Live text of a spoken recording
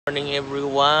Morning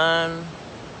everyone.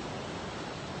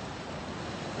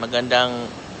 Magandang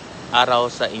araw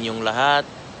sa inyong lahat.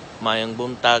 Mayong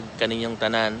buntag kaninyong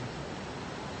tanan.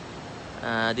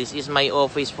 This is my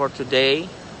office for today.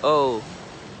 Oh,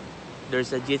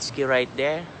 there's a jet ski right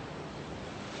there.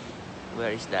 Where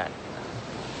is that?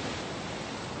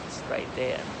 It's right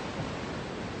there.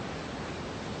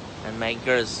 And my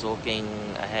girl's walking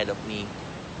ahead of me.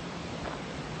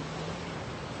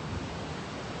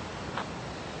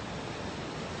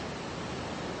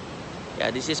 Yeah,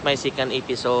 this is my second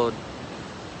episode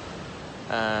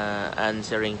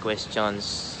answering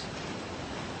questions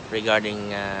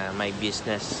regarding my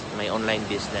business, my online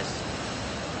business.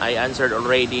 I answered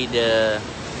already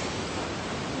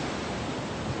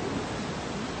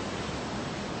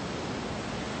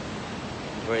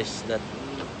where's that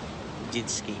jet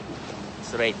ski?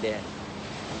 It's right there.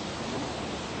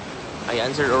 I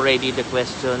answered already the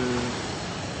question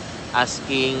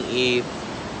asking if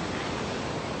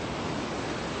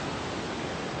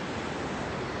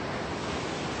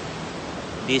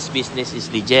this business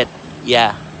is legit.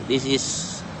 Yeah, this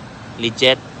is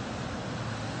legit.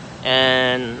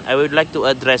 And I would like to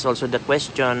address also the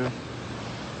question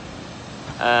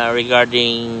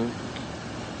regarding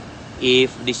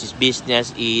if this is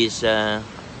business is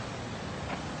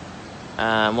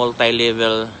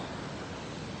multi-level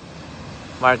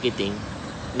marketing.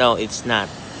 No, it's not.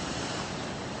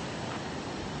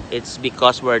 It's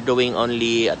because we're doing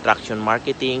only attraction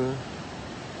marketing,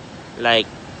 like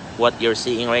what you're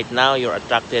seeing right now. You're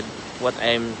attracted what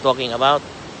I'm talking about,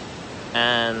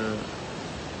 and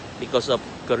because of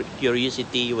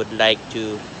curiosity you would like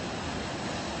to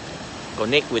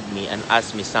connect with me and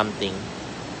ask me something.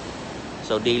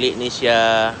 So dili ni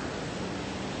siya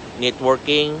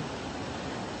networking,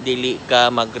 dili ka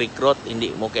mag-recruit,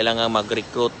 hindi mo kailangan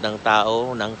mag-recruit ng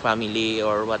tao, ng family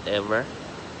or whatever.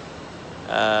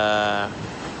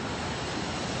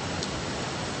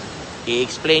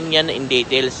 I-explain yan in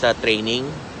detail sa training.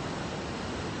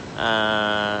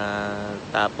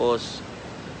 Tapos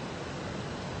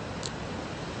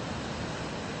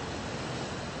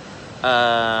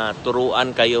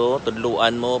turuan kayo,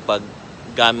 tudluan mo pag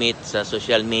gamit sa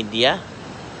social media,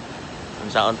 kung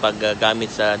saan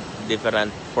paggamit sa different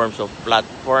forms of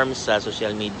platforms sa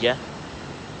social media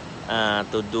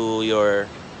to do your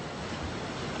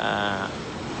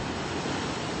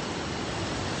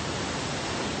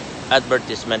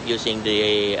advertisement using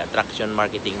the attraction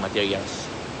marketing materials.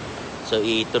 So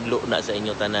itudlo na sa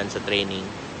inyo tanan sa training.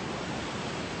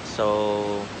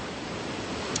 So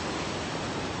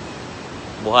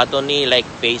buhaton ni like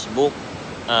Facebook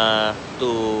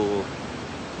to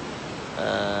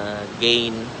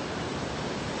gain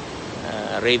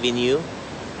revenue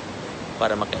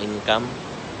para maka-income.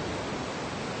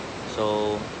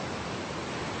 So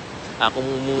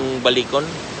akong balikon,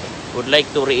 would like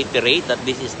to reiterate that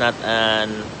this is not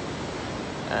an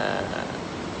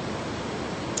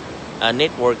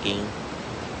networking.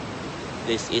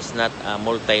 This is not a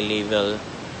multi-level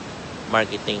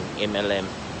marketing, MLM.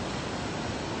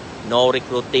 No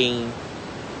recruiting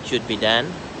should be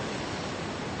done.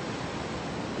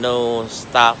 No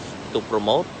staff to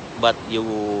promote, but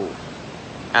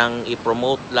ang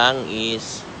i-promote lang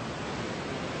is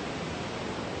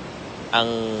ang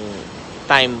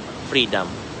time freedom.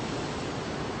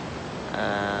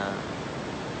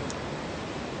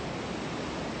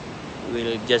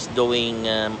 We're just doing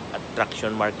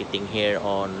attraction marketing here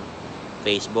on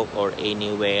Facebook or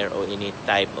anywhere or any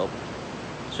type of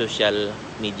social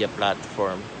media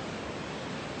platform.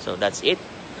 So that's it.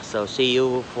 So see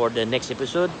you for the next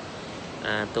episode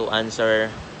to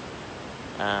answer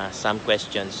some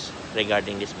questions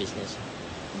regarding this business.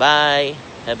 Bye.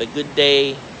 Have a good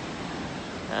day.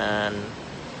 And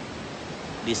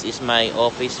this is my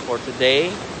office for today.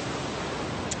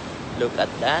 Look at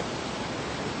that.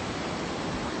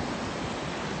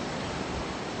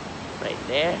 Right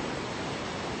there.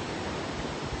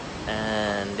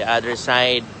 And the other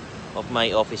side of my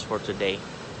office for today.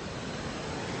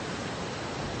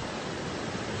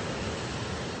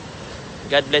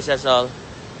 God bless us all.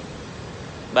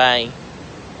 Bye.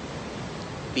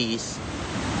 Peace.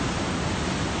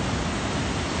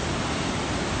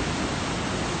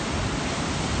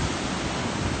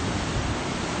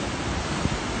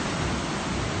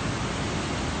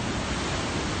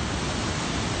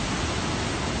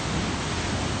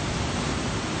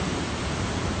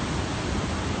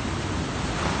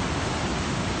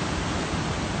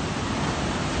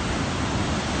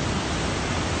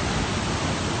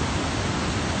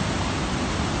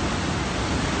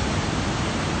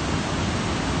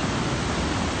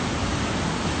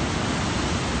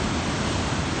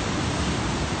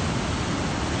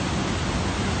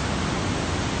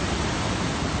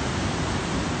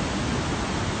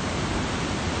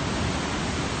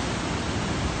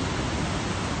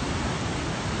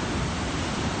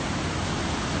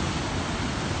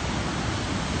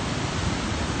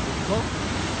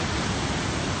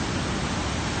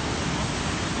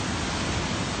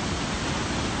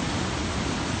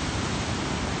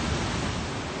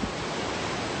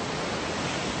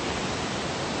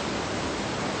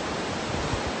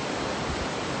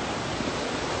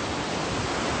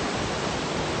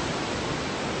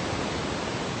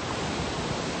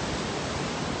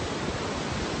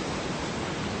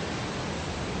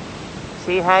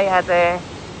 Say hi, ate.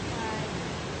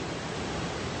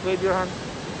 Wave your hand.